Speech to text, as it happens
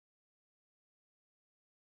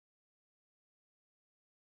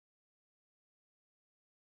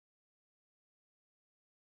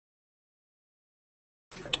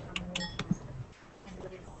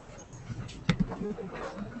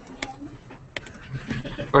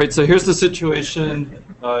All right, so here's the situation.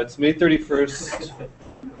 It's May 31st.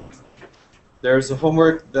 There's a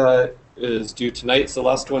homework that is due tonight. It's the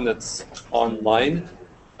last one that's online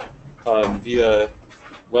via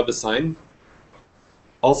WebAssign.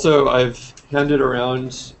 Also, I've handed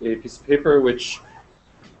around a piece of paper which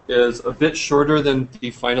is a bit shorter than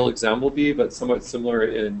the final exam will be, but somewhat similar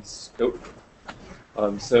in scope.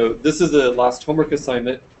 So this is the last homework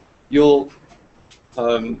assignment. You'll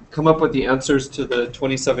come up with the answers to the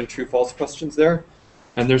 27 true-false questions there.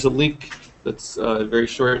 And there's a link that's a very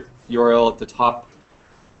short URL at the top,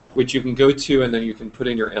 which you can go to, and then you can put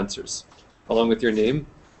in your answers, along with your name,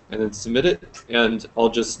 and then submit it. And I'll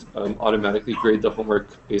just automatically grade the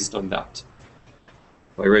homework based on that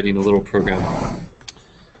by writing a little program.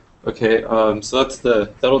 Okay, so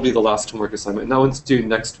that'll be the last homework assignment. And that one's due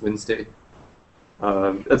next Wednesday.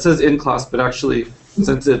 It says in class, but actually,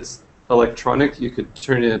 since it's electronic, you could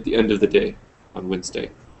turn it at the end of the day on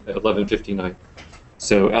Wednesday at 11:59.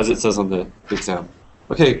 So as it says on the exam.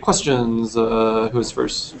 Okay, questions. Who's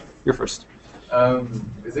first? You're first.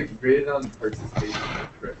 Is it graded on participation or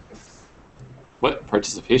correctness? What?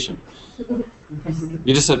 Participation?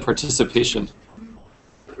 You just said participation.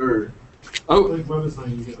 Or oh. Like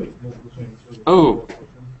WebAssign, you get like multiple chances. Oh.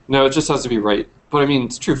 No, it just has to be right. But I mean,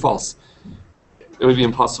 it's true, false. It would be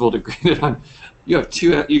impossible to grade it on. You have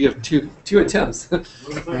two attempts.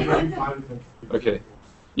 Okay.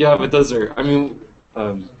 Yeah, but those are. I mean,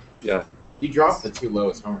 yeah. you dropped the two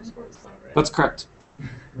lowest homework scores, though, right? That's correct.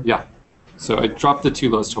 Yeah. So I dropped the two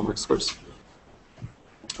lowest homework scores.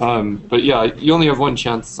 But yeah, you only have one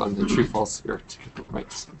chance on the true, false, or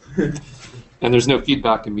right. And there's no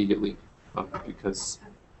feedback immediately because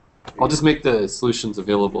I'll just make the solutions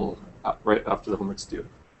available right after the homework's due.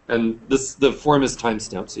 And the form is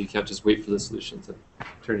timestamped, so you can't just wait for the solutions and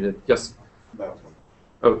turn it in. Yes?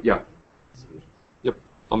 Oh, yeah. Yep,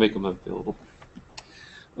 I'll make them available.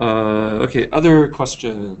 Okay, other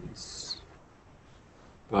questions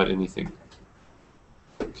about anything?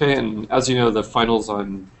 Okay, and as you know, the final's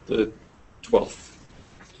on the 12th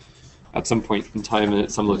at some point in time and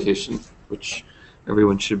at some location, which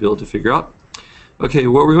everyone should be able to figure out. Okay,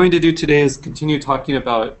 what we're going to do today is continue talking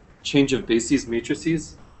about change of bases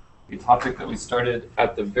matrices, a topic that we started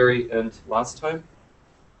at the very end last time.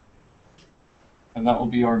 And that will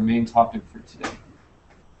be our main topic for today.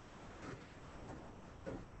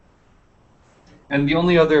 And the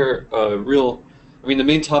only other the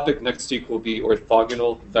main topic next week will be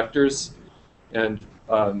orthogonal vectors. And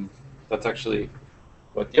that's actually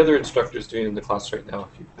what the other instructor is doing in the class right now.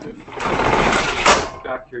 If you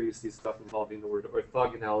back here, you see stuff involving the word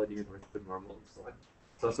orthogonality and orthonormal and so on.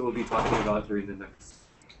 So that's what we'll be talking about during the next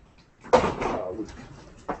week.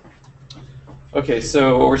 Okay,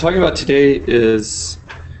 so what we're talking about today is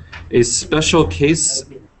a special case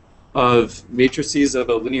of matrices of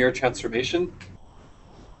a linear transformation.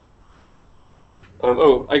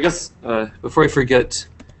 I guess before I forget,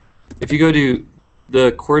 if you go to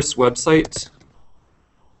the course website,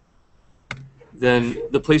 then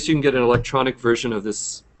the place you can get an electronic version of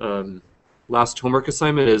this last homework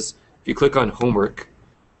assignment is if you click on homework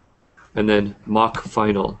and then mock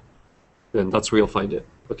final, then that's where you'll find it.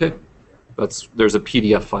 Okay? There's a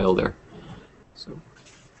PDF file there.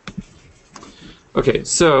 Okay,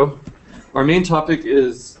 so our main topic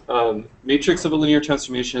is matrix of a linear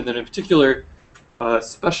transformation, and then in particular, a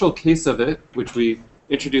special case of it, which we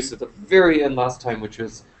introduced at the very end last time, which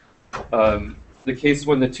is the case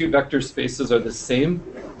when the two vector spaces are the same,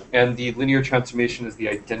 and the linear transformation is the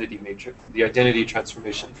identity matrix, the identity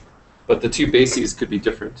transformation, but the two bases could be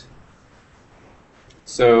different.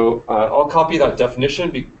 So I'll copy that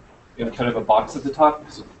definition in kind of a box at the top,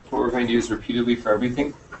 because it's what we're going to use repeatedly for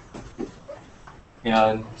everything.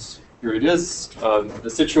 And here it is. The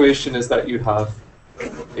situation is that you have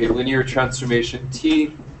a linear transformation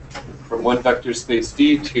T from one vector space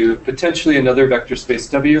V to potentially another vector space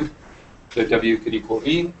W. So W could equal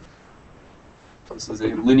V. This is a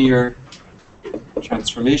linear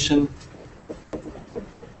transformation.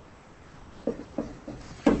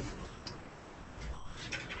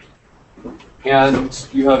 And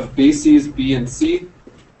you have bases B and C.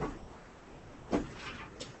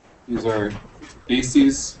 These are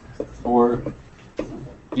bases for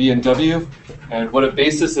V and W. And what a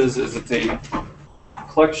basis is it's a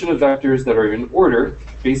collection of vectors that are in order.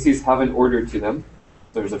 Bases have an order to them.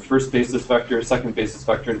 There's a first basis vector, a second basis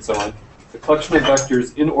vector, and so on. The collection of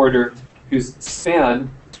vectors in order whose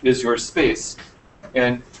span is your space.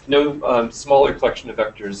 And no smaller collection of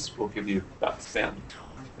vectors will give you that span.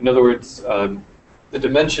 In other words, the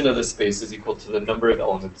dimension of the space is equal to the number of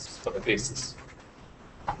elements of a basis.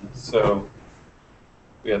 So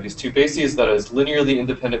we have these two bases that is linearly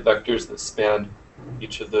independent vectors that span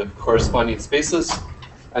each of the corresponding spaces.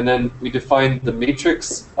 And then we define the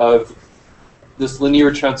matrix of this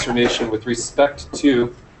linear transformation with respect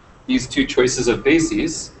to these two choices of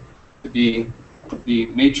bases to be the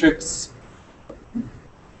matrix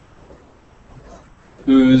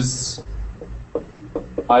whose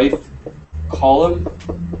ith column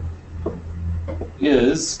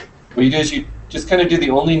is, what you do is you just kind of do the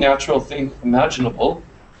only natural thing imaginable.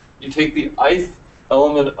 You take the ith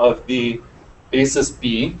element of the basis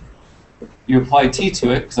B, you apply t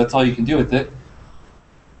to it, because that's all you can do with it.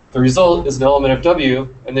 The result is an element of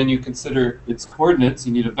W, and then you consider its coordinates,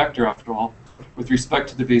 you need a vector after all, with respect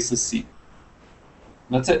to the basis C.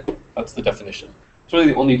 And that's it. That's the definition. It's really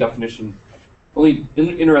the only definition, only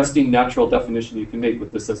interesting natural definition you can make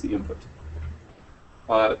with this as the input.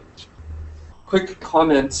 Quick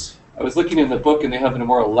comment. I was looking in the book, and they have a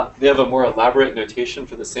more elaborate notation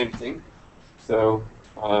for the same thing. So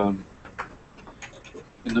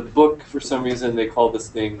in the book, for some reason, they call this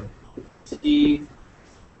thing T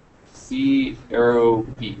C arrow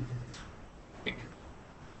B, I think,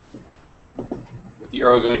 with the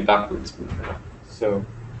arrow going backwards. So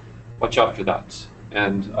watch out for that.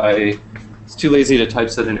 And I was too lazy to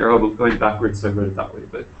typeset an arrow going backwards, so I wrote it that way,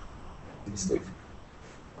 but mistake.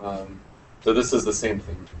 So this is the same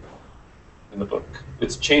thing in the book.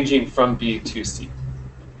 It's changing from B to C.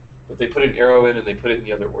 But they put an arrow in and they put it in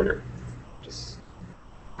the other order. Just,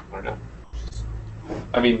 I don't know.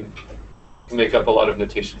 I mean, you can make up a lot of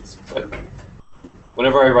notations, but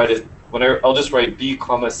whenever I write it, I'll just write B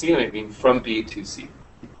comma C, and I mean from B to C,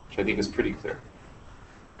 which I think is pretty clear.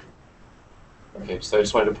 Okay, so I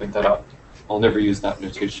just wanted to point that out. I'll never use that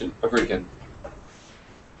notation ever again.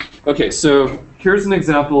 Okay, so here's an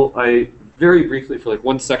example. I very briefly, for like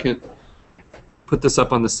 1 second, put this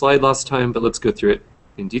up on the slide last time, but let's go through it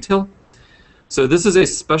in detail. So this is a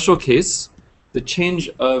special case, the change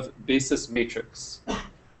of basis matrix.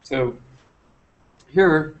 So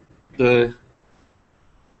here,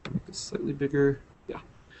 slightly bigger, yeah.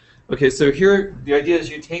 Okay, so here the idea is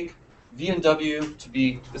you take V and W to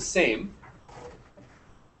be the same,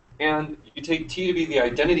 and you take T to be the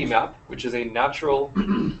identity map, which is a natural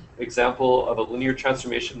example of a linear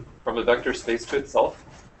transformation from a vector space to itself.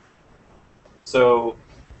 So,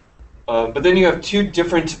 but then you have two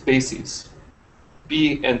different bases,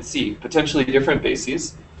 B and C, potentially different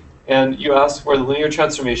bases, and you ask for the linear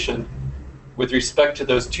transformation with respect to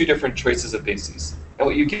those two different choices of bases. And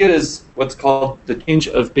what you get is what's called the change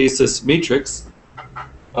of basis matrix.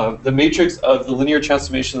 The matrix of the linear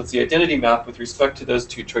transformation that's the identity map with respect to those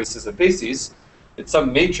two choices of bases. It's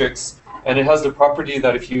some matrix, and it has the property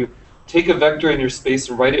that if you take a vector in your space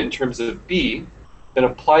and write it in terms of B, then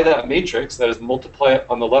apply that matrix, that is multiply it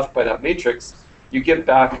on the left by that matrix, you get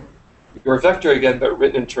back your vector again, but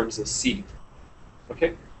written in terms of C.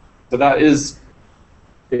 Okay? So that is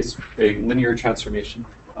a linear transformation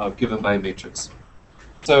given by a matrix.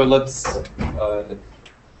 So let's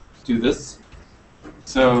do this.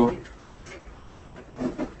 So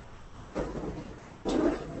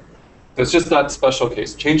it's just that special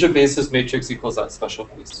case. Change of basis matrix equals that special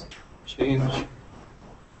case. Change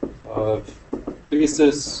of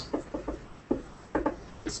basis,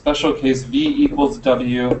 special case V equals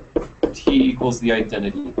W, T equals the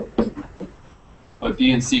identity. But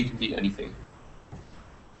B and C can be anything.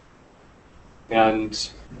 And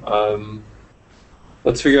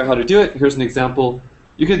let's figure out how to do it. Here's an example.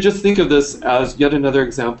 You could just think of this as yet another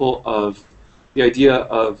example of the idea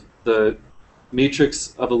of the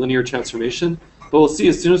matrix of a linear transformation. But we'll see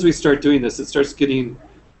as soon as we start doing this, it starts getting,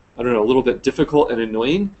 I don't know, a little bit difficult and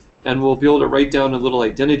annoying. And we'll be able to write down a little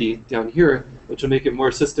identity down here, which will make it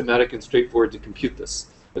more systematic and straightforward to compute this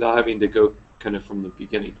without having to go kind of from the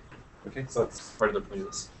beginning. Okay, so that's part of the point of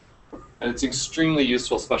this. And it's an extremely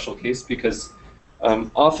useful special case because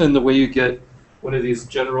often the way you get one of these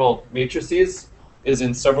general matrices is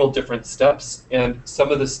in several different steps, and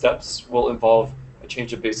some of the steps will involve a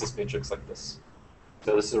change of basis matrix like this.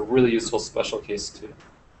 So this is a really useful special case to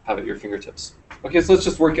have at your fingertips. Okay, so let's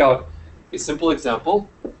just work out a simple example,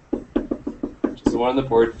 which is the one on the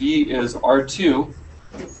board. V is R2,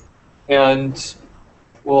 and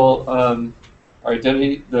we'll, our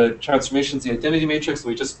identity, the transformation is the identity matrix, and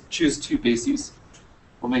we just choose two bases.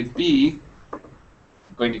 We'll make B, I'm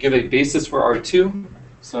going to give a basis for R2,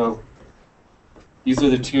 so these are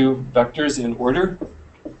the two vectors in order,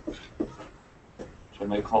 which I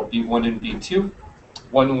might call B1 and B2,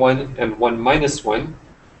 1, 1, and 1 minus 1.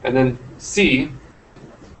 And then C,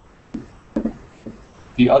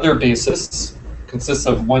 the other basis, consists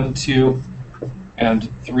of 1, 2,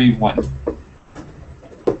 and 3, 1.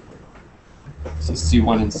 So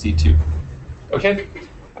C1 and C2. Okay?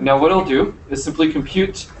 Now what I'll do is simply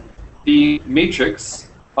compute the matrix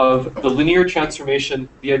of the linear transformation,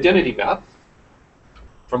 the identity map,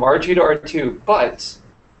 from R2 to R2, but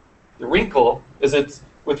the wrinkle is it's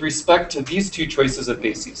with respect to these two choices of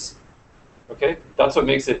bases. Okay? That's what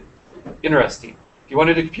makes it interesting. If you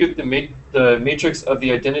wanted to compute the matrix of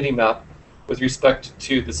the identity map with respect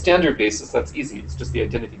to the standard basis, that's easy. It's just the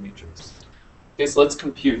identity matrix. Okay, so let's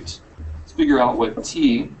compute. Let's figure out what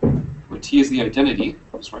T, where T is the identity.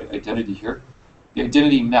 I'll just write identity here. The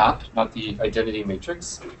identity map, not the identity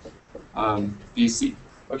matrix, BC.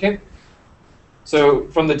 Okay? So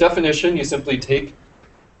from the definition, you simply take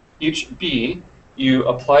each B, you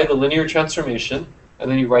apply the linear transformation, and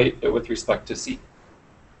then you write it with respect to C.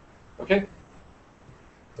 Okay?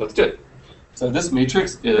 So let's do it. So this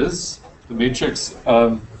matrix is the matrix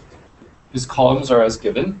whose columns are as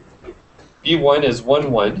given. B1 is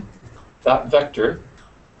 1, 1. That vector.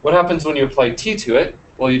 What happens when you apply T to it?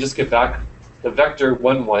 Well, you just get back the vector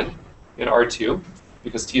 1, 1 in R2,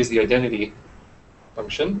 because T is the identity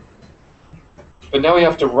function. But now we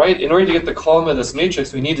have to write, in order to get the column of this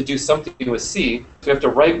matrix, we need to do something with C. So we have to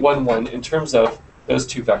write 1, 1 in terms of those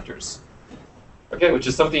two vectors. Okay, which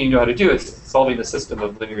is something you know how to do. It's solving a system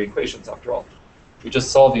of linear equations, after all. You're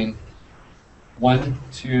just solving 1,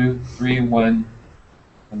 2, 3, 1,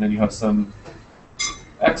 and then you have some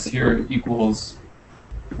x here equals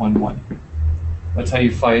 1, 1. That's how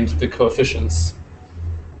you find the coefficients,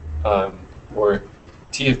 or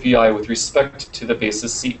T of Bi with respect to the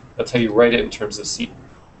basis C. That's how you write it in terms of C.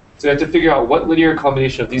 So you have to figure out what linear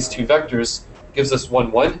combination of these two vectors gives us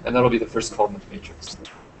 1, 1, and that'll be the first column of the matrix.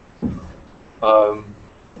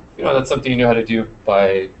 That's something you know how to do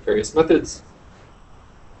by various methods.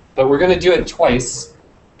 But we're going to do it twice.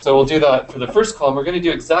 So we'll do that for the first column. We're going to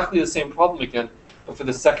do exactly the same problem again, but for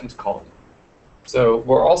the second column. So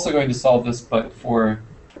we're also going to solve this, but for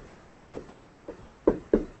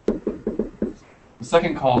the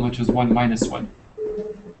second column, which is 1 minus 1.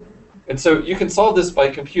 And so you can solve this by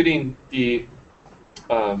computing the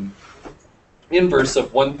inverse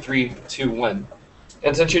of 1, 3, 2, 1.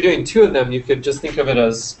 And since you're doing two of them, you could just think of it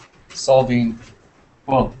as solving,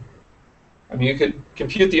 you could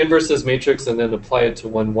compute the inverses matrix and then apply it to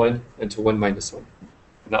 1, 1 and to 1 minus 1.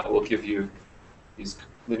 And that will give you these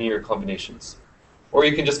linear combinations. Or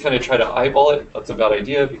you can just kind of try to eyeball it. That's a bad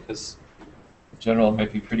idea because in general it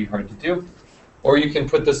might be pretty hard to do. Or you can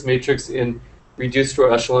put this matrix in reduced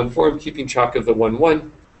row echelon form, keeping track of the 1,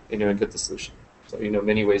 1, and get the solution. So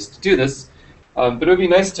many ways to do this. But it would be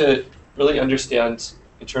nice to really understand,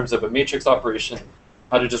 in terms of a matrix operation,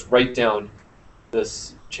 how to just write down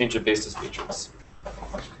this change of basis matrix.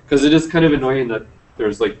 Because it is kind of annoying that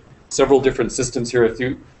there's like several different systems here. If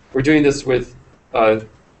we're doing this with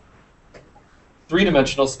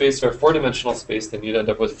 3-dimensional space or 4-dimensional space, then you'd end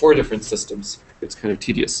up with 4 different systems. It's kind of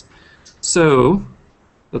tedious. So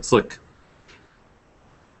let's look.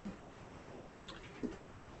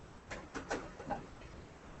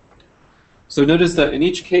 So notice that in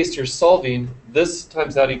each case you're solving this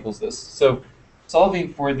times that equals this. So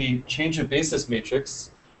solving for the change of basis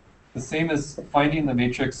matrix, the same as finding the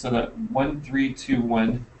matrix so that 1, 3, 2,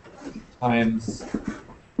 1 times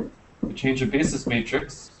the change of basis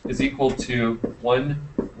matrix is equal to 1,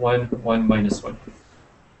 1, 1 minus 1.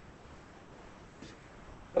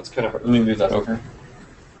 That's kind of hard. Let me move that over.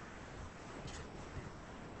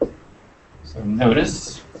 So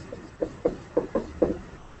notice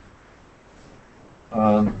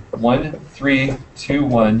 1, 3, 2,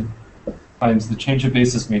 1 times the change of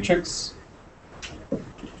basis matrix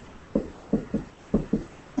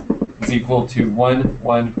is equal to 1,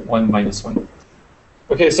 1, 1 minus 1.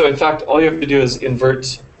 Okay, so in fact, all you have to do is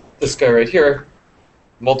invert this guy right here,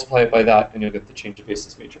 multiply it by that, and you'll get the change of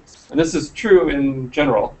basis matrix. And this is true in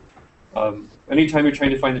general. Anytime you're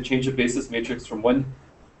trying to find the change of basis matrix from one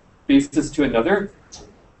basis to another,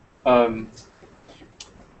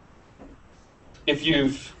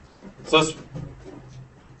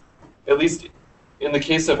 at least in the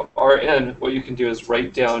case of Rn, what you can do is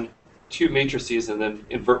write down two matrices and then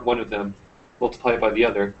invert one of them, multiply it by the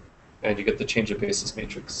other, and you get the change of basis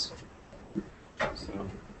matrix. So,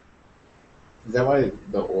 is that why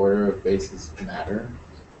the order of bases matter?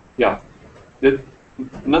 Yeah.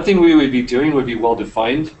 Nothing we would be doing would be well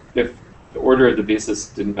defined if the order of the basis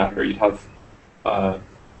didn't matter. You'd have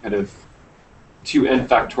kind of 2n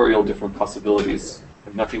factorial different possibilities,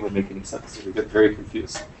 and nothing would make any sense. So we get very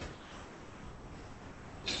confused.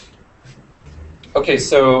 Okay,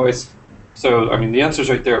 so I mean the answer's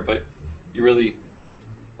right there, but you really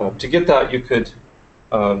to get that you could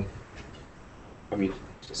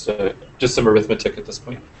just some arithmetic at this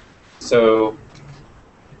point. So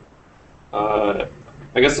I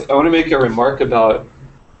guess I want to make a remark about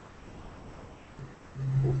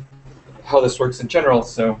how this works in general.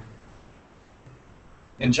 So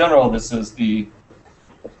in general, this is the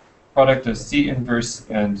product of C inverse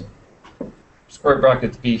and square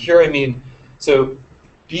brackets B. Here I mean, so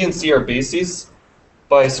B and C are bases.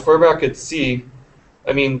 By square bracket C,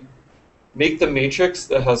 I mean make the matrix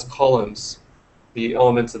that has columns the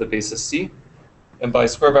elements of the basis C. And by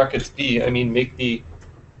square brackets B, I mean the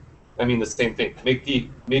same thing. Make the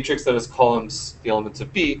matrix that has columns the elements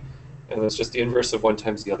of B, and that's just the inverse of one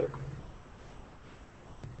times the other.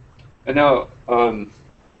 And now, I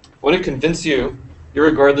want to convince you,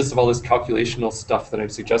 irregardless of all this calculational stuff that I'm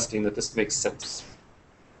suggesting, that this makes sense.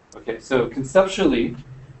 Okay, so conceptually,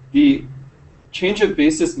 the change of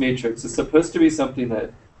basis matrix is supposed to be something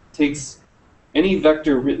that takes any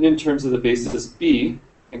vector written in terms of the basis B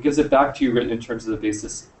and gives it back to you written in terms of the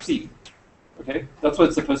basis C. Okay, that's what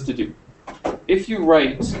it's supposed to do. If you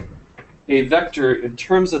write a vector in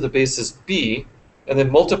terms of the basis B and then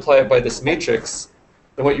multiply it by this matrix,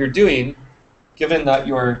 then what you're doing, given that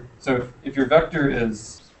so if your vector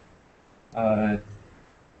is, so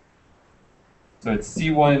it's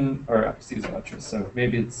C1, or C is a mattress, so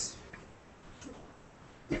maybe it's,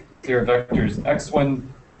 your vector is x1,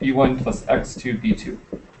 b1 plus x2, b2.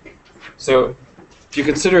 So if you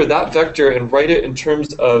consider that vector and write it in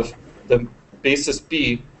terms of the basis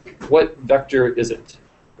B, what vector is it?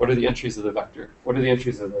 What are the entries of the vector? What are the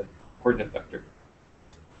entries of the coordinate vector?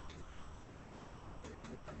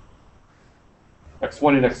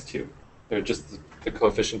 x1 and x2. They're just the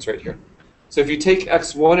coefficients right here. So if you take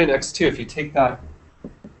x1 and x2, if you take that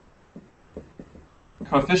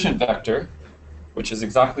coefficient vector, which is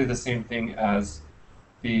exactly the same thing as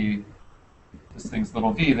this thing's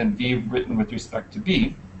little v, then v written with respect to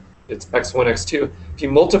b, it's x1, x2. If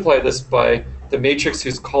you multiply this by the matrix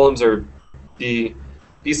whose columns are b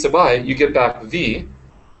sub I, you get back v.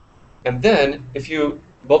 And then if you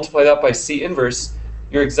multiply that by C inverse,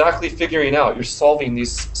 you're exactly figuring out, you're solving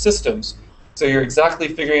these systems. So you're exactly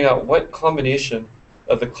figuring out what combination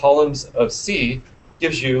of the columns of C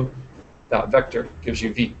gives you that vector, gives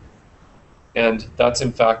you v. And that's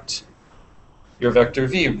in fact your vector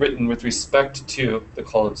v written with respect to the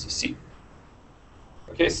columns of C.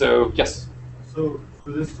 Okay, so yes? So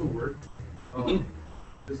for this to work,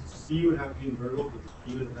 this C would have to be invertible, but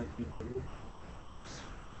B would have to be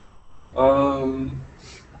invertible.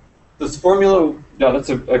 This formula, yeah, that's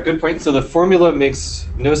a good point. So the formula makes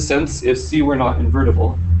no sense if C were not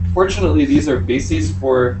invertible. Fortunately, these are bases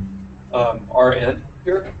for Rn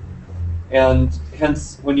here. And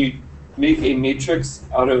hence, when you make a matrix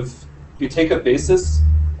out of, if you take a basis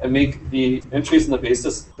and make the entries in the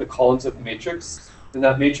basis the columns of the matrix, then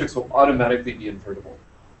that matrix will automatically be invertible.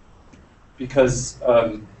 Because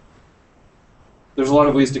there's a lot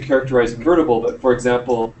of ways to characterize invertible, but for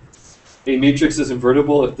example, a matrix is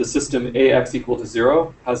invertible if the system AX equal to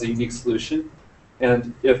 0 has a unique solution.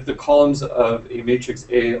 And if the columns of a matrix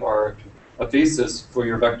A are a basis for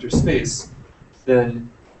your vector space,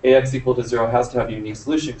 then AX equal to 0 has to have a unique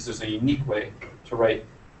solution because there's a unique way to write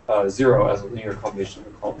 0 as a linear combination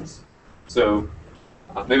of the columns. So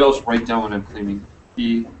maybe I'll just write down what I'm claiming.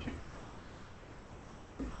 The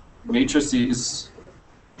matrices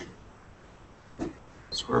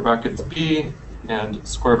square brackets B and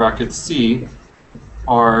square brackets C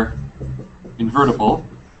are invertible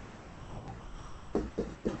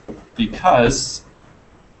because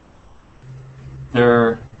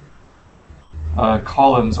their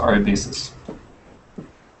columns are a basis.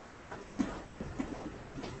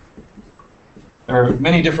 There are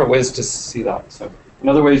many different ways to see that. So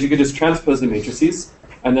another way is you could just transpose the matrices,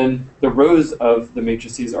 and then the rows of the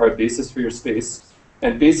matrices are a basis for your space.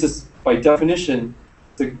 And basis, by definition,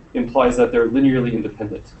 implies that they're linearly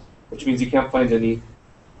independent, which means you can't find any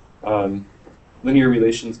linear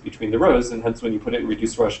relations between the rows, and hence when you put it in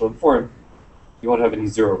reduced row echelon form, you won't have any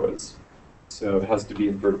zero rows. So it has to be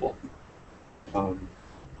invertible.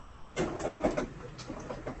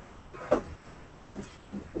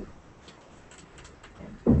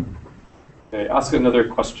 Okay, ask another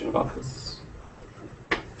question about this.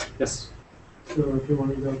 Yes? So if you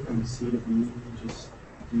want to go from C to B, you just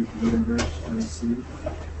do B inverse times C.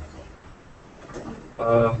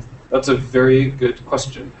 That's a very good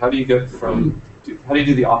question. How do you get from, how do you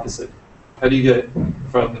do the opposite? How do you get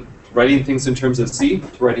from writing things in terms of C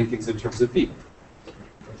to writing things in terms of B?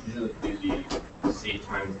 Usually do the C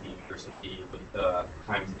times the inverse of B, but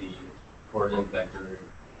times the coordinate vector with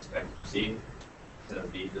respect to C instead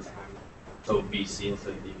of B this time. So BC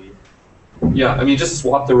instead of DB. Yeah, I mean, just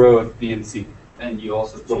swap the row of B and C. And you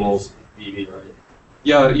also Little- choose VB, right?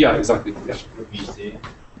 Yeah, exactly. Yeah. With VC.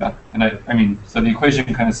 Yeah, and I mean, so the equation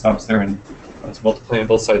kind of stops there and it's multiplying on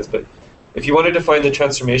both sides. But if you wanted to find the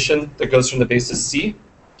transformation that goes from the basis C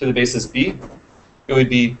to the basis B, it would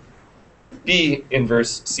be B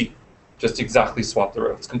inverse C. Just exactly swap the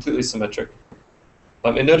row. It's completely symmetric.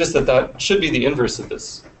 And notice that that should be the inverse of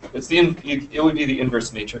this. It's it would be the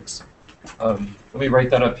inverse matrix. Let me write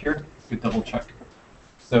that up here. We could double check.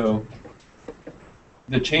 So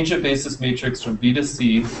the change of basis matrix from B to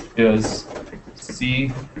C is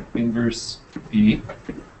C inverse B.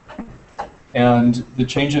 And the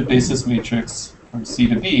change of basis matrix from C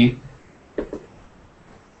to B,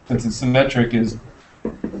 since it's symmetric, is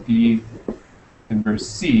B inverse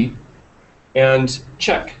C. And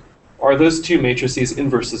check. Are those two matrices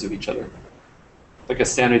inverses of each other? Like a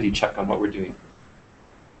sanity check on what we're doing.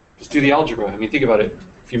 Just do the algebra. I mean, think about it.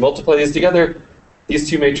 If you multiply these together, these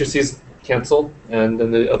two matrices cancel, and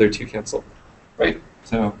then the other two cancel, right?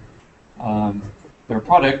 So their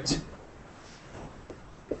product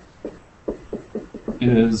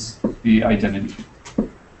is the identity. Which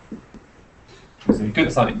is a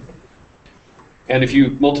good sign. And if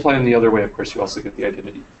you multiply them the other way, of course, you also get the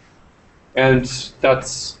identity. And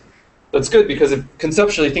that's good because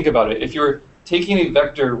conceptually, think about it. If you're taking a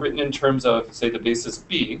vector written in terms of, say, the basis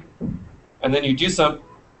B, and then you do some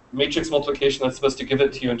matrix multiplication that's supposed to give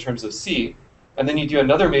it to you in terms of C, and then you do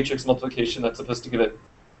another matrix multiplication that's supposed to give it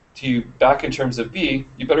to you back in terms of B,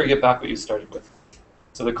 you better get back what you started with.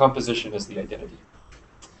 So the composition is the identity.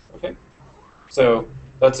 Okay? So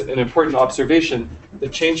that's an important observation. The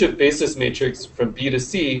change of basis matrix from B to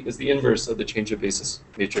C is the inverse of the change of basis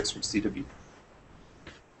matrix from C to B.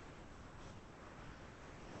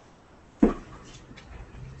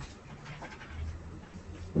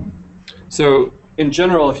 So in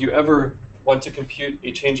general, if you ever want to compute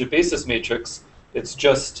a change of basis matrix, it's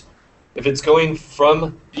just, if it's going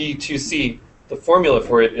from B to C, the formula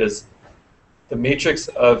for it is the matrix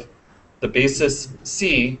of the basis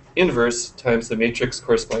C inverse times the matrix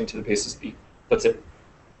corresponding to the basis B. That's it.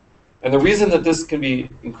 And the reason that this can be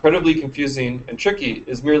incredibly confusing and tricky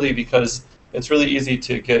is merely because it's really easy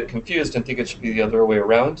to get confused and think it should be the other way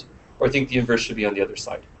around, or think the inverse should be on the other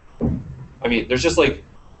side. I mean, there's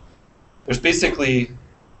basically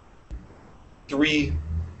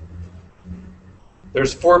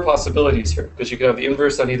there's four possibilities here, because you could have the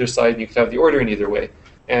inverse on either side and you could have the order in either way.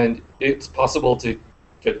 And it's possible to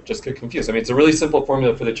just get confused. I mean, it's a really simple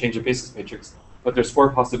formula for the change of basis matrix, but there's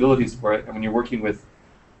four possibilities for it. And when you're working with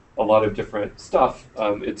a lot of different stuff,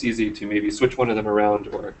 it's easy to maybe switch one of them around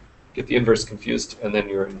or get the inverse confused, and then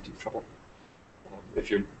you're in deep trouble if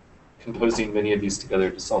you're composing many of these together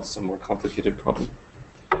to solve some more complicated problem.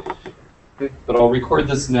 Okay, but I'll record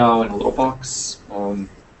this now in a little box.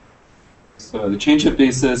 So the change of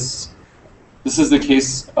basis, this is the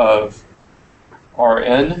case of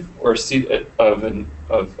Rn, or C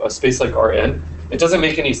of a space like Rn. It doesn't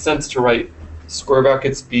make any sense to write square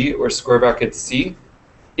brackets B or square brackets C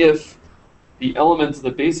if the elements of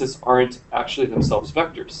the basis aren't actually themselves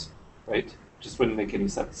vectors, right? It just wouldn't make any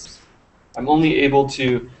sense. I'm only able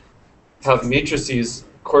to have matrices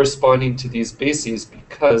corresponding to these bases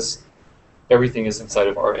because everything is inside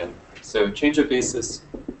of Rn. So change of basis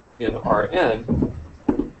in Rn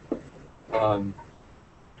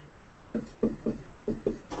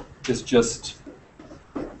is just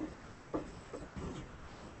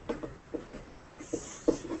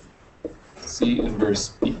C inverse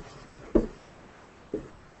B.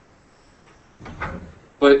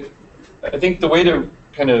 But I think the way to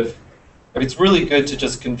kind of, I mean, it's really good to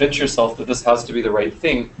just convince yourself that this has to be the right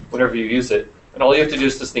thing whenever you use it. And all you have to do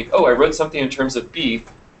is just think, oh, I wrote something in terms of B,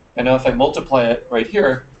 and now if I multiply it right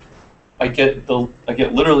here, I get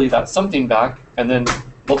literally that something back, and then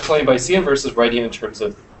multiplying by C inverse is writing in terms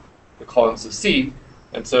of the columns of C,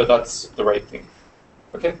 and so that's the right thing.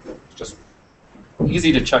 Okay? It's just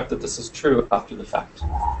easy to check that this is true after the fact.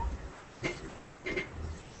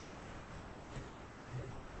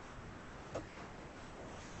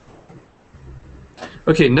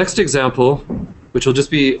 Okay, next example, which will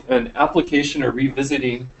just be an application or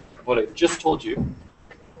revisiting of what I just told you,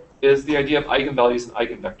 is the idea of eigenvalues and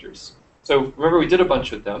eigenvectors. So remember, we did a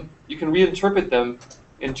bunch with them. You can reinterpret them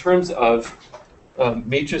in terms of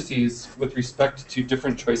matrices with respect to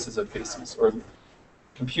different choices of bases, or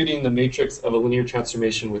computing the matrix of a linear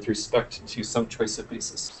transformation with respect to some choice of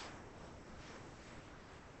basis.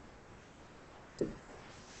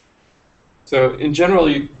 So in general,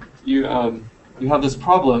 you have this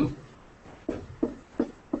problem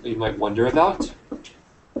that you might wonder about.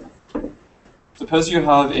 suppose you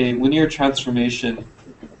have a linear transformation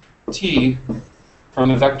T from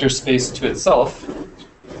a vector space to itself.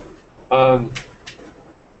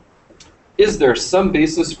 Is there some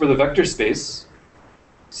basis for the vector space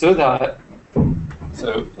so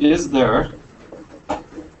is there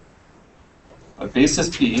a basis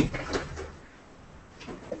B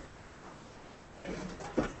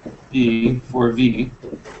for V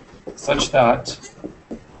such that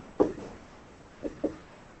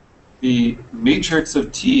the matrix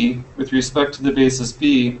of T with respect to the basis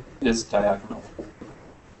B is diagonal?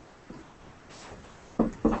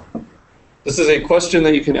 This is a question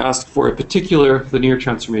that you can ask for a particular linear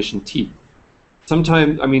transformation T.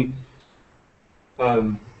 Sometimes,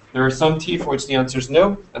 there are some T for which the answer is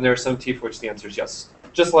no, and there are some T for which the answer is yes.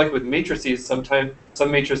 Just like with matrices, sometimes some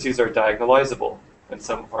matrices are diagonalizable and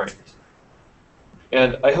some aren't.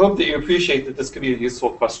 And I hope that you appreciate that this could be a useful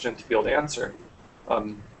question to be able to answer.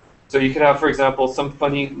 So you could have, for example, some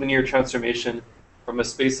funny linear transformation from a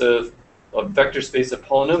vector space of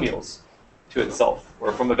polynomials to itself,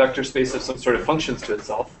 or from a vector space of some sort of functions to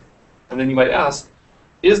itself. And then you might ask,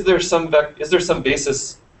 is there some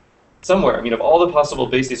basis somewhere? I mean, of all the possible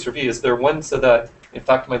bases for V, is there one so that, in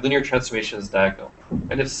fact, my linear transformation is diagonal?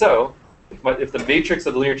 And if so, if the matrix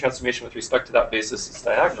of the linear transformation with respect to that basis is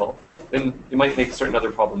diagonal, then you might make certain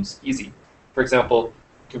other problems easy. For example,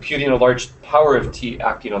 computing a large power of T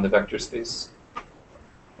acting on the vector space,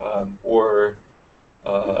 or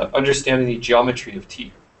understanding the geometry of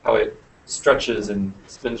T, how it stretches and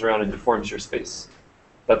spins around and deforms your space.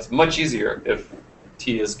 That's much easier if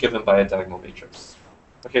T is given by a diagonal matrix.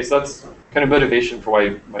 Okay, so that's kind of motivation for why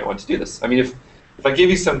you might want to do this. I mean, if I gave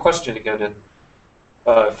you some question again,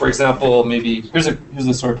 and for example, maybe here's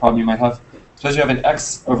the sort of problem you might have. Suppose you have an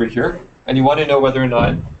x over here, and you want to know whether or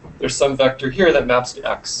not there's some vector here that maps to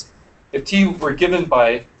x. If T were given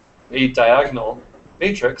by a diagonal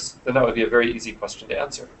matrix, then that would be a very easy question to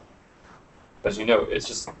answer. As you know, it's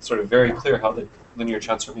just sort of very clear how the linear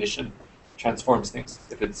transformation transforms things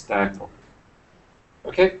if it's diagonal.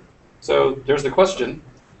 Okay, so there's the question.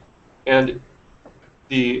 And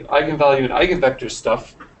the eigenvalue and eigenvector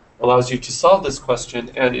stuff allows you to solve this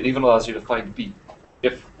question, and it even allows you to find B,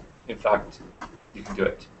 if, in fact, you can do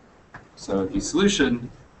it. So the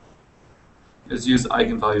solution is use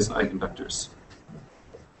eigenvalues and eigenvectors.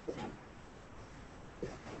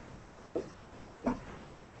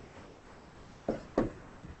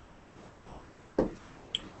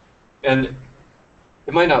 And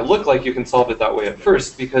it might not look like you can solve it that way at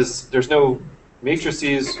first because there's no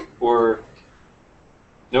matrices or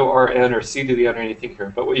no Rn or C to the n or anything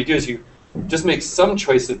here. But what you do is you just make some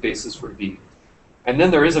choice of basis for V. And then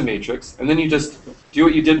there is a matrix. And then you just do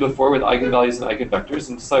what you did before with eigenvalues and eigenvectors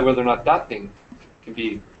and decide whether or not that thing can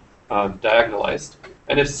be diagonalized.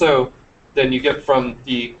 And if so, then you get from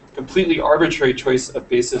the completely arbitrary choice of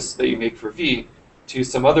basis that you make for V to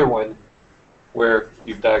some other one where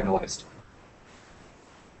you've diagonalized.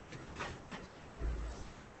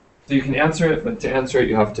 So you can answer it, but to answer it,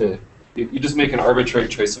 you have to, you just make an arbitrary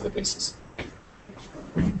choice of a basis.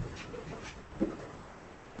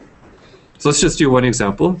 So let's just do one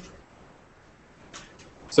example.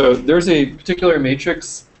 So there's a particular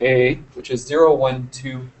matrix A, which is 0, 1,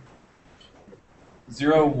 2,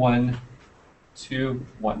 0, 1, 2,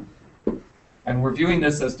 1. And we're viewing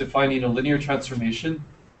this as defining a linear transformation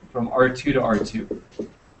from R2 to R2,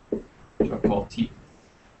 which I'll call T.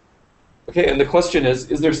 Okay, and the question is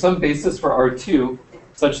there some basis for R2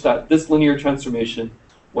 such that this linear transformation,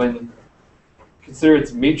 when consider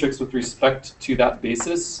its matrix with respect to that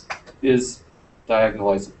basis, is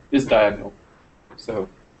diagonal. So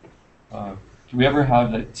do we ever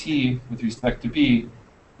have that T with respect to B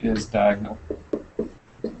is diagonal?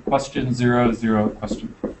 Question 0, 0,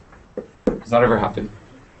 question. Does that ever happen?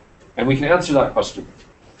 And we can answer that question.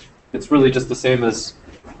 It's really just the same as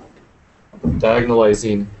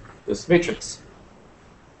diagonalizing this matrix.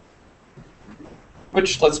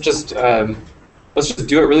 Which let's just do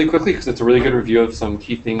it really quickly because it's a really good review of some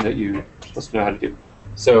key thing that you must know how to do.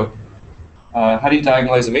 So how do you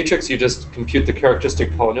diagonalize a matrix? You just compute the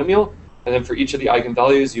characteristic polynomial, and then for each of the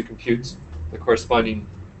eigenvalues, you compute the corresponding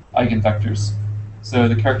eigenvectors. So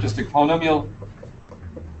the characteristic polynomial,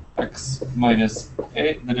 x minus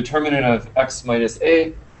a, the determinant of x minus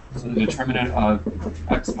a, so the determinant of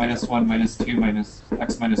x minus 1 minus 2 minus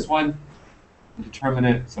x minus 1, the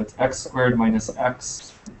determinant, so it's x squared minus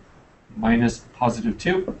x minus positive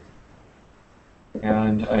 2.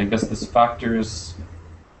 And I guess this factors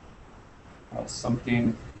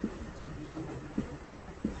something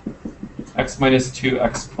x minus 2,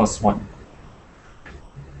 x plus 1.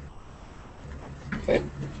 Okay,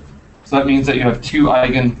 So that means that you have two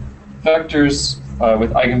eigenvectors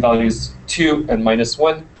with eigenvalues 2 and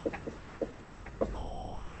 -1.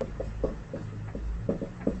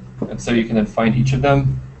 And so you can then find each of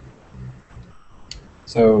them.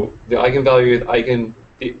 So the eigenvalue,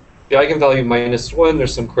 the eigenvalue -1,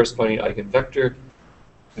 there's some corresponding eigenvector.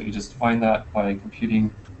 So you just find that by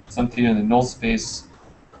computing something in the null space.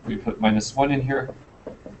 We put -1 in here.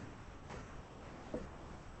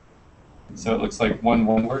 And so it looks like 1,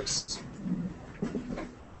 1 works.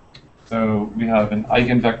 So we have an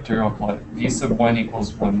eigenvector, I'll call it v sub 1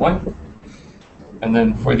 equals 1, 1. And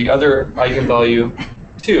then for the other eigenvalue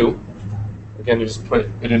 2, again, you just put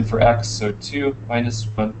it in for x, so 2 minus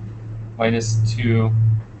 1 minus 2,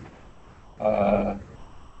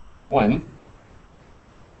 1.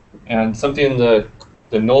 And something in the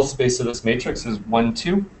null space of this matrix is 1,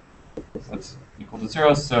 2. That's equal to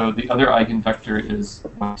 0, so the other eigenvector is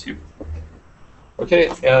 1, 2.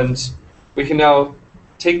 Okay, and we can now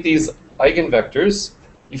take these eigenvectors,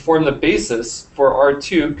 you form the basis for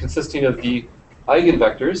R2 consisting of the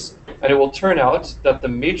eigenvectors, and it will turn out that the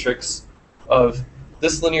matrix of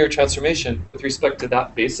this linear transformation with respect to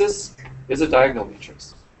that basis is a diagonal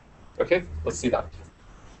matrix. Okay, let's see that.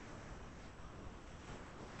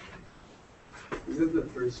 Isn't the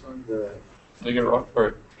first one Did I get it wrong?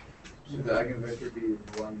 Or, should the eigenvector be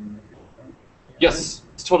 1? yes,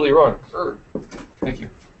 it's totally wrong. Thank you.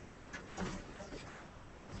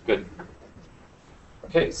 Good.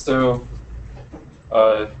 Okay, so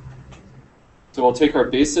we'll take our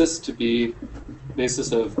basis to be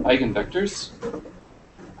basis of eigenvectors.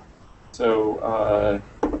 So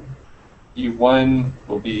B1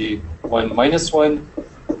 will be 1 minus 1,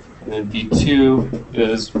 and then B2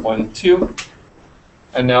 is 1, 2.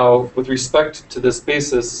 And now, with respect to this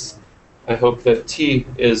basis, I hope that T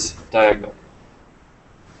is diagonal.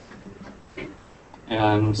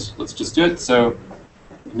 And let's just do it. So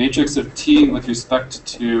the matrix of T with respect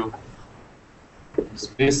to this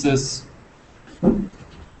basis.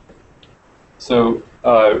 So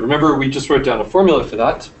remember, we just wrote down a formula for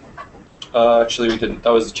that. Actually, we didn't.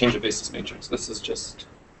 That was a change of basis matrix. This is just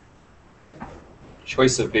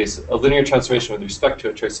choice of basis, a linear transformation with respect to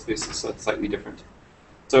a choice of basis, so that's slightly different.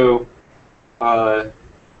 So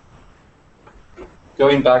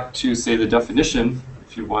going back to, say, the definition,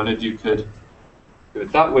 if you wanted, you could do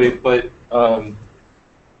it that way, but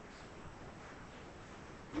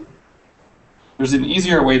there's an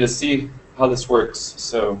easier way to see how this works.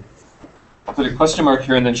 So I'll put a question mark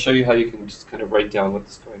here and then show you how you can just kind of write down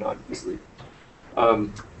what's going on easily.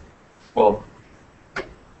 Well,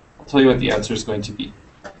 I'll tell you what the answer is going to be.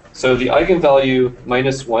 So the eigenvalue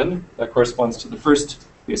 -1, that corresponds to the first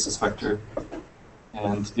basis vector,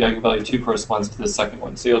 and the eigenvalue 2 corresponds to the second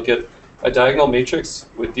one. So you'll get a diagonal matrix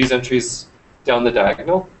with these entries down the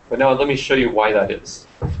diagonal. But now let me show you why that is.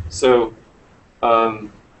 So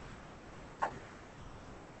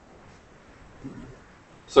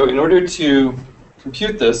so in order to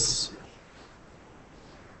compute this,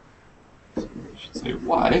 I should say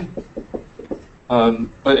why.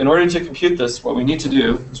 But in order to compute this, what we need to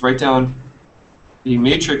do is write down the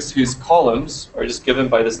matrix whose columns are just given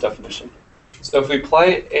by this definition. So if we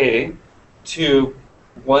apply A to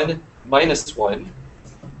 1 minus 1,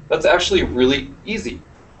 that's actually really easy.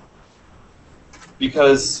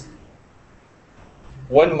 Because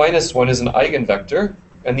 1 minus 1 is an eigenvector,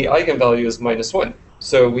 and the eigenvalue is -1.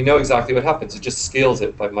 So we know exactly what happens. It just scales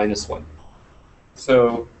it by -1.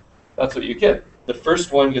 So that's what you get. The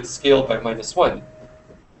first one gets scaled by -1.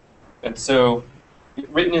 And so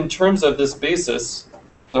written in terms of this basis,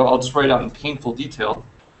 so I'll just write out in painful detail,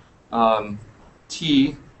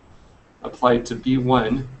 T applied to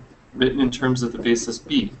B1 written in terms of the basis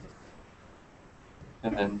B.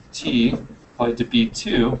 And then T applied to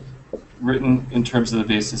B2 written in terms of the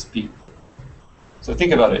basis B. So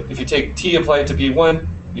think about it. If you take T applied to B1,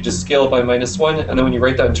 you just scale it by -1, and then when you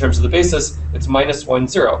write that in terms of the basis, it's -1,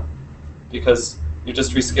 0, because you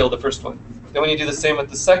just rescaled the first one. Then when you do the same with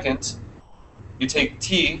the second, you take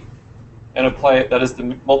T and apply it, that is the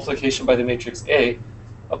multiplication by the matrix A,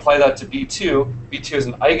 apply that to B2. B2 is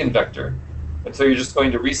an eigenvector, and so you're just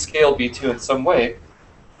going to rescale B2 in some way,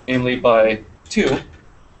 namely by 2,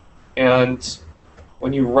 and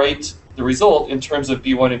when you write the result in terms of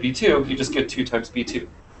B1 and B2, you just get 2 times B2.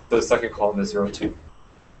 The second column is 0, 2.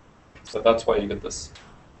 So that's why you get this.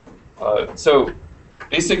 So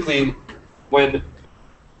basically, when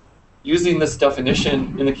using this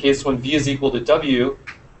definition in the case when V is equal to W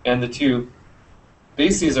and the two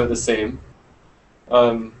bases are the same,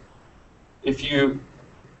 if you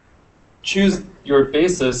choose your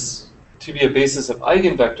basis to be a basis of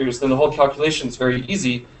eigenvectors, then the whole calculation is very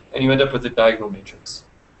easy and you end up with a diagonal matrix.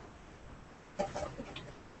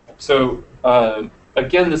 So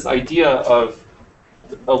again, this idea of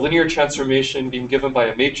a linear transformation being given by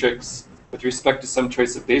a matrix with respect to some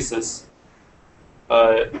choice of basis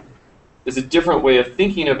is a different way of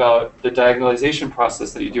thinking about the diagonalization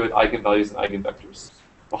process that you do with eigenvalues and eigenvectors.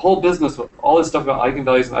 The whole business with all this stuff about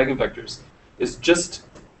eigenvalues and eigenvectors is just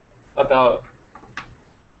about,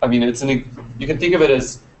 I mean, you can think of it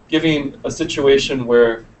as giving a situation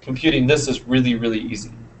where computing this is really, really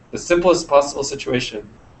easy. The simplest possible situation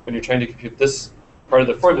when you're trying to compute this part of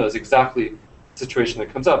the formula is exactly the situation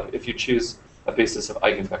that comes up if you choose a basis of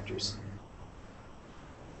eigenvectors.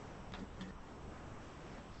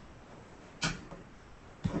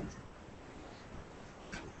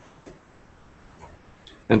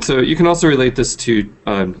 And so you can also relate this to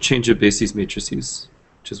change of bases matrices,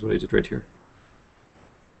 which is what I did right here.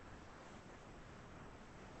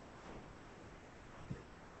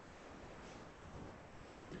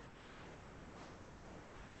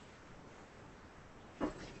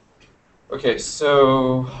 Okay,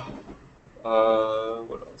 so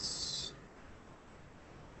what else?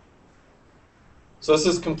 So this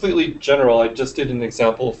is completely general. I just did an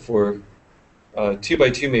example for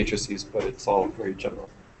 2x2 matrices, but it's all very general.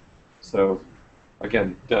 So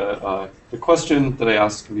again, the question that I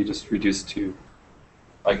asked can be just reduced to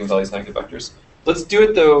eigenvalues and eigenvectors. Let's do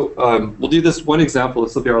it though. We'll do this one example.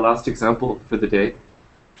 This will be our last example for the day.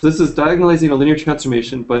 So this is diagonalizing a linear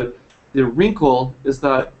transformation, but the wrinkle is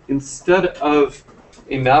that instead of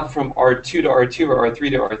a map from R2 to R2 or R3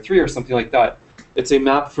 to R3 or something like that, it's a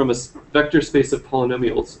map from a vector space of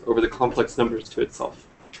polynomials over the complex numbers to itself.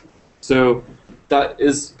 So that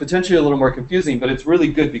is potentially a little more confusing, but it's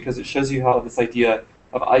really good because it shows you how this idea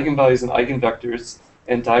of eigenvalues and eigenvectors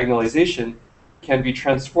and diagonalization can be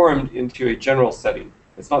transformed into a general setting.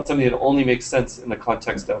 It's not something that only makes sense in the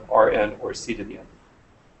context of Rn or c to the n.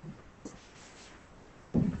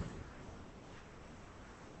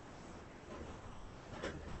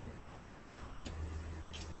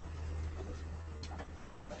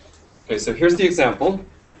 Okay, so here's the example.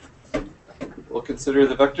 We'll consider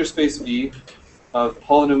the vector space V of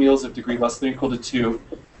polynomials of degree less than or equal to 2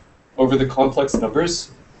 over the complex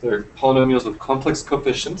numbers. They're polynomials with complex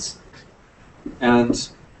coefficients. And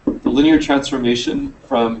the linear transformation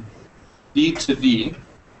from V to V,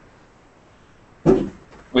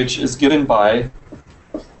 which is given by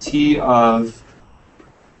T of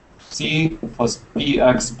C plus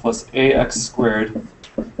Bx plus Ax squared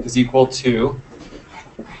is equal to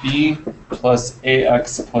B plus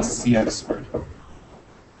Ax plus Cx squared.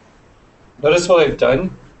 Notice what I've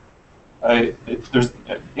done. There's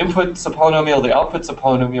input's a polynomial, the output's a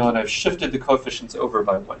polynomial, and I've shifted the coefficients over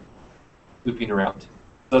by 1, looping around.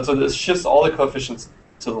 So this shifts all the coefficients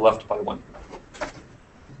to the left by 1. It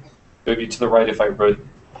would be to the right if I wrote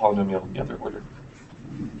polynomial in the other order.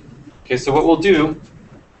 Okay, so what we'll do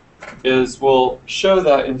is we'll show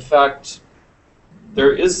that, in fact,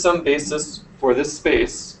 there is some basis for this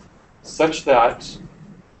space such that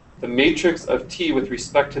the matrix of T with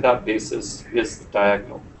respect to that basis is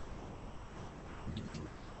diagonal.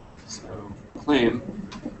 So claim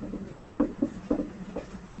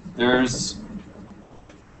there's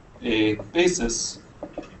a basis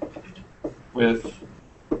with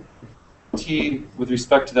T with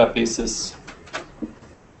respect to that basis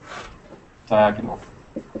diagonal.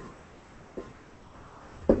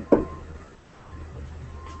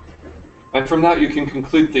 And from that you can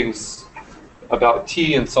conclude things about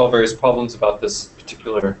T and solve various problems about this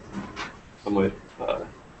particular somewhat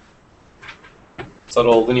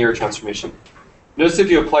subtle linear transformation. Notice if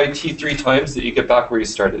you apply T 3 times that you get back where you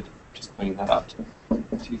started. Just pointing that out.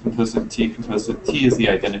 T composed with T composed with T is the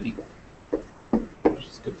identity, which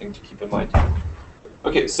is a good thing to keep in mind.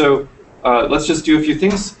 Okay, so let's just do a few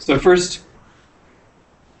things. So first,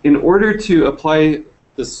 in order to apply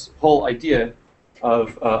this whole idea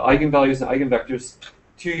of eigenvalues and eigenvectors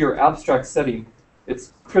to your abstract setting,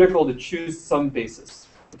 it's critical to choose some basis.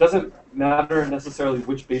 It doesn't matter necessarily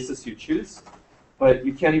which basis you choose, but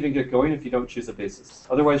you can't even get going if you don't choose a basis.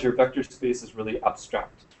 Otherwise, your vector space is really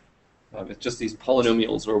abstract. It's just these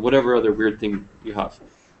polynomials or whatever other weird thing you have.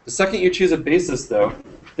 The second you choose a basis, though,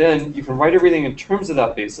 then you can write everything in terms of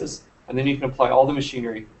that basis, and then you can apply all the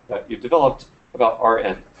machinery that you've developed about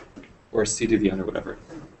Rn, or c to the n, or whatever.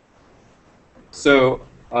 So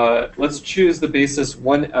let's choose the basis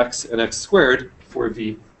 1x and x squared for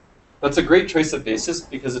V. That's a great choice of basis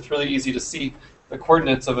because it's really easy to see the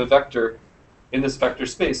coordinates of a vector in this vector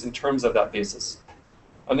space in terms of that basis.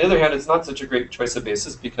 On the other hand, it's not such a great choice of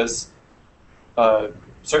basis because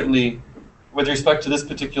certainly with respect to this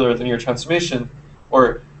particular linear transformation,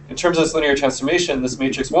 or in terms of this linear transformation, this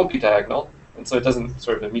matrix won't be diagonal, and so it doesn't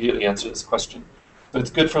sort of immediately answer this question. But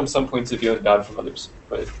it's good from some points of view and bad from others.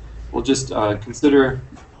 But we'll just consider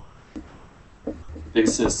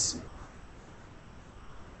basis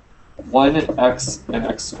 1x and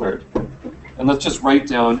x squared. And let's just write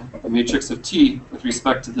down a matrix of T with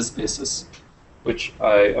respect to this basis, which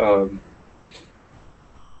I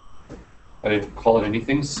didn't call it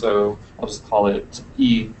anything, so I'll just call it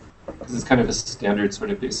E, because it's kind of a standard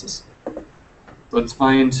sort of basis. Let's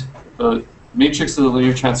find the matrix of the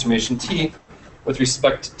linear transformation T with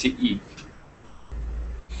respect to E.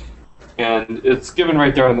 And it's given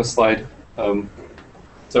right there on the slide.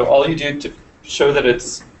 So all you do to show that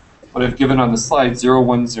it's what I've given on the slide, 0,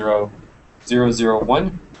 1, 0, 0, 0,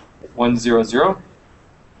 1, 1, 0, 0.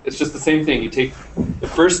 It's just the same thing. You take the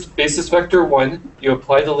first basis vector 1, you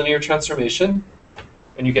apply the linear transformation,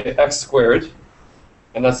 and you get x squared,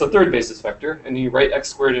 and that's the third basis vector, and you write x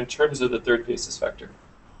squared in terms of the third basis vector.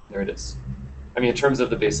 There it is. I mean, in terms of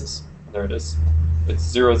the basis. There it is. It's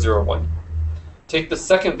 0, 0, 1. Take the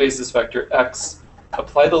second basis vector x,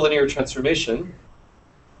 apply the linear transformation,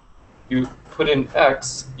 you put in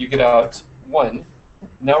x, you get out 1.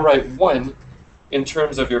 Now write 1 in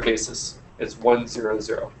terms of your basis. It's 1, 0,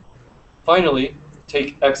 0. Finally,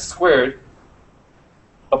 take x squared,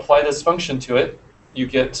 apply this function to it, you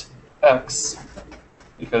get x,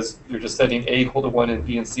 because you're just setting a equal to 1 and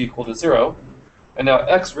b and c equal to 0. And now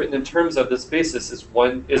x written in terms of this basis is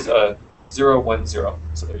 0, 1, 0.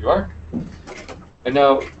 So there you are. And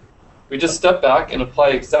now we just step back and apply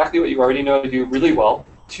exactly what you already know how to do really well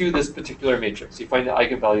to this particular matrix. You find the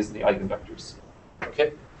eigenvalues and the eigenvectors.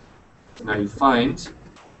 Okay? Now you find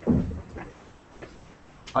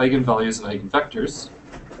eigenvalues and eigenvectors.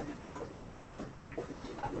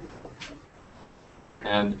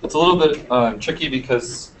 And it's a little bit tricky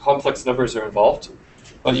because complex numbers are involved.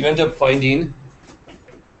 But you end up finding,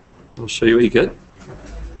 I'll show you what you get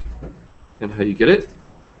and how you get it.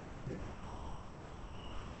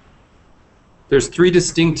 There's 3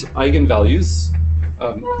 distinct eigenvalues.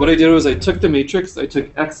 What I did was I took the matrix, I took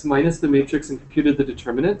x minus the matrix and computed the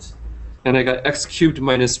determinant, and I got x cubed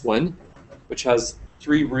minus 1, which has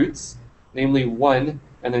 3 roots, namely 1,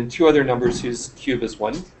 and then 2 other numbers whose cube is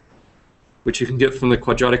 1, which you can get from the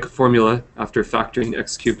quadratic formula after factoring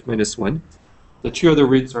x cubed minus 1. The 2 other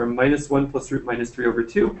roots are minus 1 plus root minus 3 over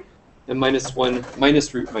 2, and minus 1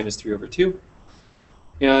 minus root minus 3 over 2.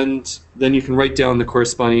 And then you can write down the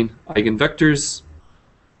corresponding eigenvectors,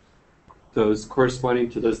 those corresponding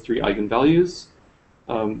to those 3 eigenvalues.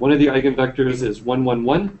 One of the eigenvectors is 1, 1,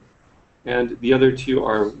 1, and the other 2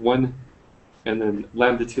 are 1, and then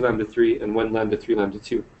lambda 2, lambda 3, and 1, lambda 3, lambda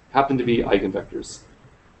 2. Happen to be eigenvectors.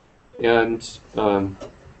 And now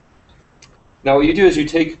what you do is you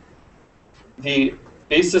take the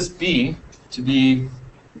basis B to be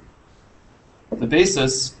the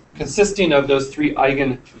basis consisting of those 3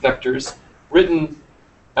 eigenvectors written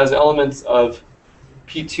as elements of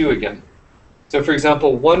P2 again. So for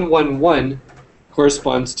example, 1, 1, 1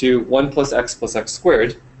 corresponds to 1 plus x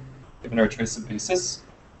squared, given our choice of basis.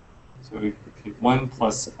 So we take 1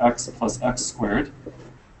 plus x squared.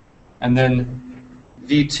 And then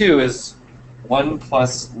V2 is 1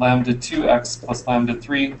 plus lambda 2x plus lambda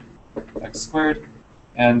 3 x squared.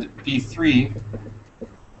 And V3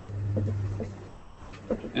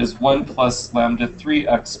 is 1 plus lambda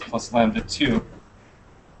 3x plus lambda 2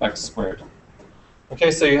 x squared. Okay,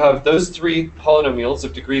 so you have those 3 polynomials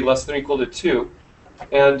of degree less than or equal to 2,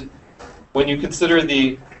 and when you consider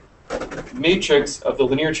the matrix of the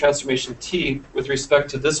linear transformation T with respect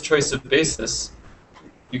to this choice of basis,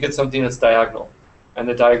 you get something that's diagonal. And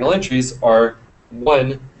the diagonal entries are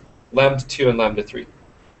 1, lambda 2, and lambda 3.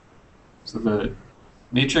 So the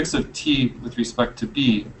matrix of T with respect to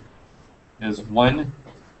B is 1,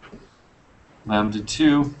 lambda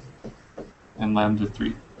 2, and lambda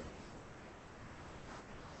 3.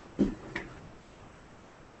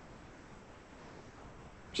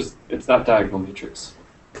 Just, it's that diagonal matrix.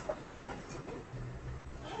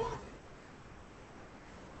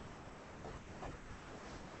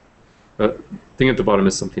 The thing at the bottom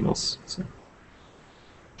is something else.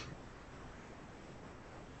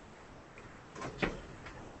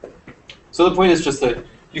 So the point is just that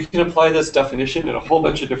you can apply this definition in a whole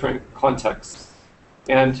bunch of different contexts.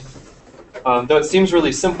 And though it seems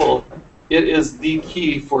really simple, it is the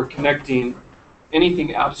key for connecting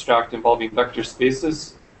anything abstract involving vector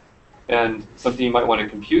spaces and something you might want to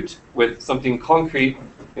compute with something concrete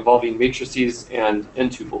involving matrices and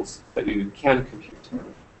n-tuples that you can compute.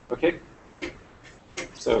 Okay?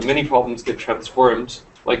 So many problems get transformed,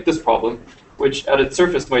 like this problem, which at its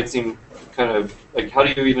surface might seem kind kind of, like, how do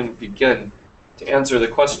you even begin to answer the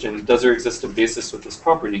question, does there exist a basis with this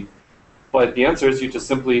property? But the answer is you just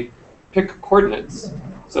simply pick coordinates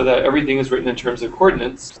so that everything is written in terms of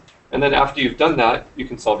coordinates, and then after you've done that, you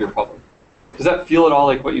can solve your problem. Does that feel at all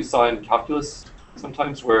like what you saw in calculus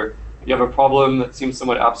sometimes, where you have a problem that seems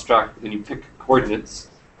somewhat abstract, but then you pick coordinates,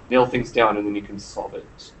 nail things down, and then you can solve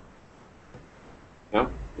it? No?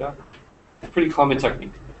 Yeah? Pretty common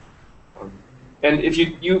technique. And if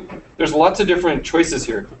there's lots of different choices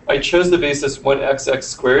here. I chose the basis 1xx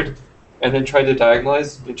squared and then tried to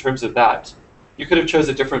diagonalize in terms of that. You could have chose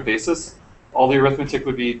a different basis. All the arithmetic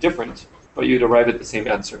would be different, but you'd arrive at the same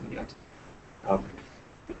answer in the end.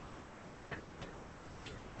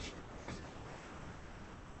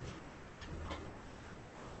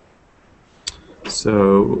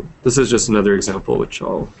 So this is just another example, which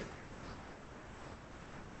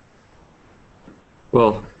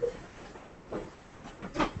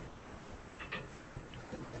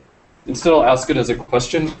instead I'll ask it as a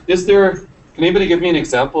question. Can anybody give me an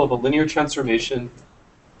example of a linear transformation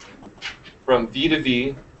from V to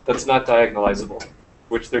V that's not diagonalizable,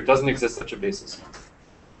 which there doesn't exist such a basis?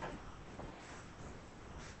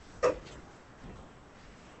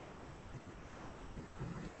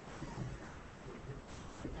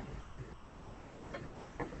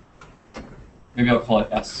 Maybe I'll call it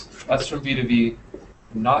S. S from V to V,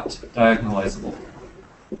 not diagonalizable.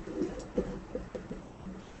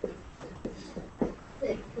 The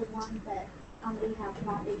one that we have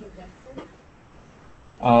not been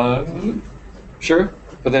invested. Sure,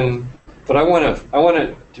 but I want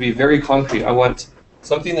it to be very concrete. I want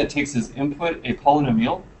something that takes as input a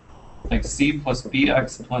polynomial, like c plus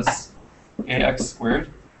bx plus ax squared,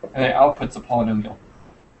 and it outputs a polynomial.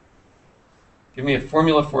 Give me a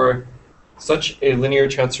formula for such a linear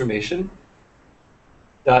transformation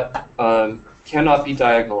that cannot be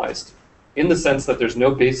diagonalized, in the sense that there's no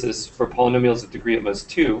basis for polynomials of degree at most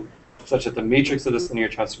 2, such that the matrix of this linear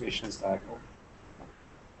transformation is diagonal.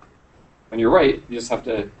 And you're right, you just have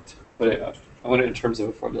to put it up. I want it in terms of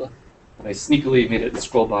a formula. And I sneakily made it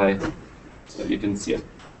scroll by so that you didn't see it.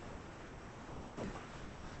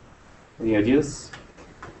 Any ideas?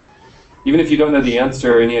 Even if you don't know the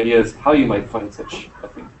answer, any ideas how you might find such a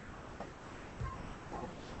thing?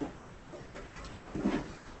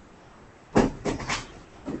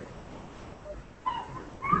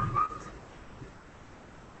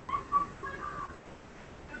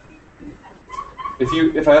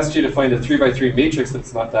 If I asked you to find a 3x3 matrix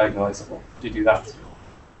that's not diagonalizable, do you do that?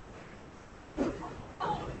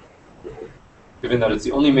 Given that it's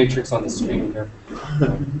the only matrix on the screen here.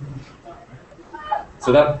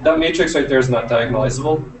 So that matrix right there is not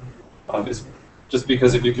diagonalizable. It's just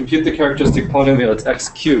because if you compute the characteristic polynomial, it's x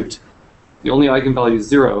cubed. The only eigenvalue is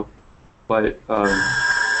 0, but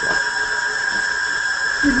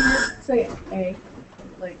say A,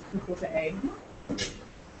 like equal to A.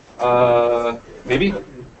 Maybe?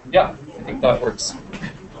 Yeah, I think that works.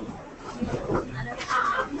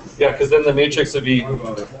 Yeah, because then the matrix would be, I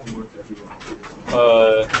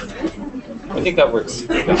think that works.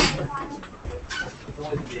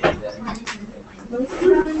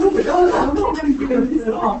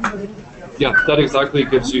 Yeah, that exactly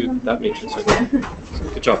gives you that matrix right there.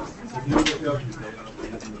 Good job.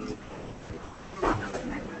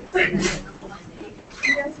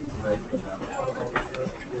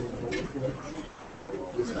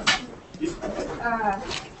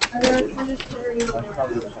 Are there planetary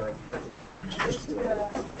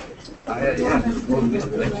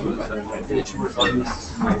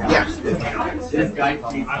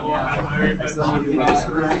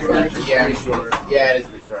Yeah, sure. Yeah, it is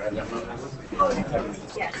pretty short. I don't know.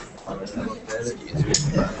 Yes. Are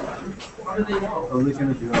we going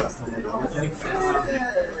to do it?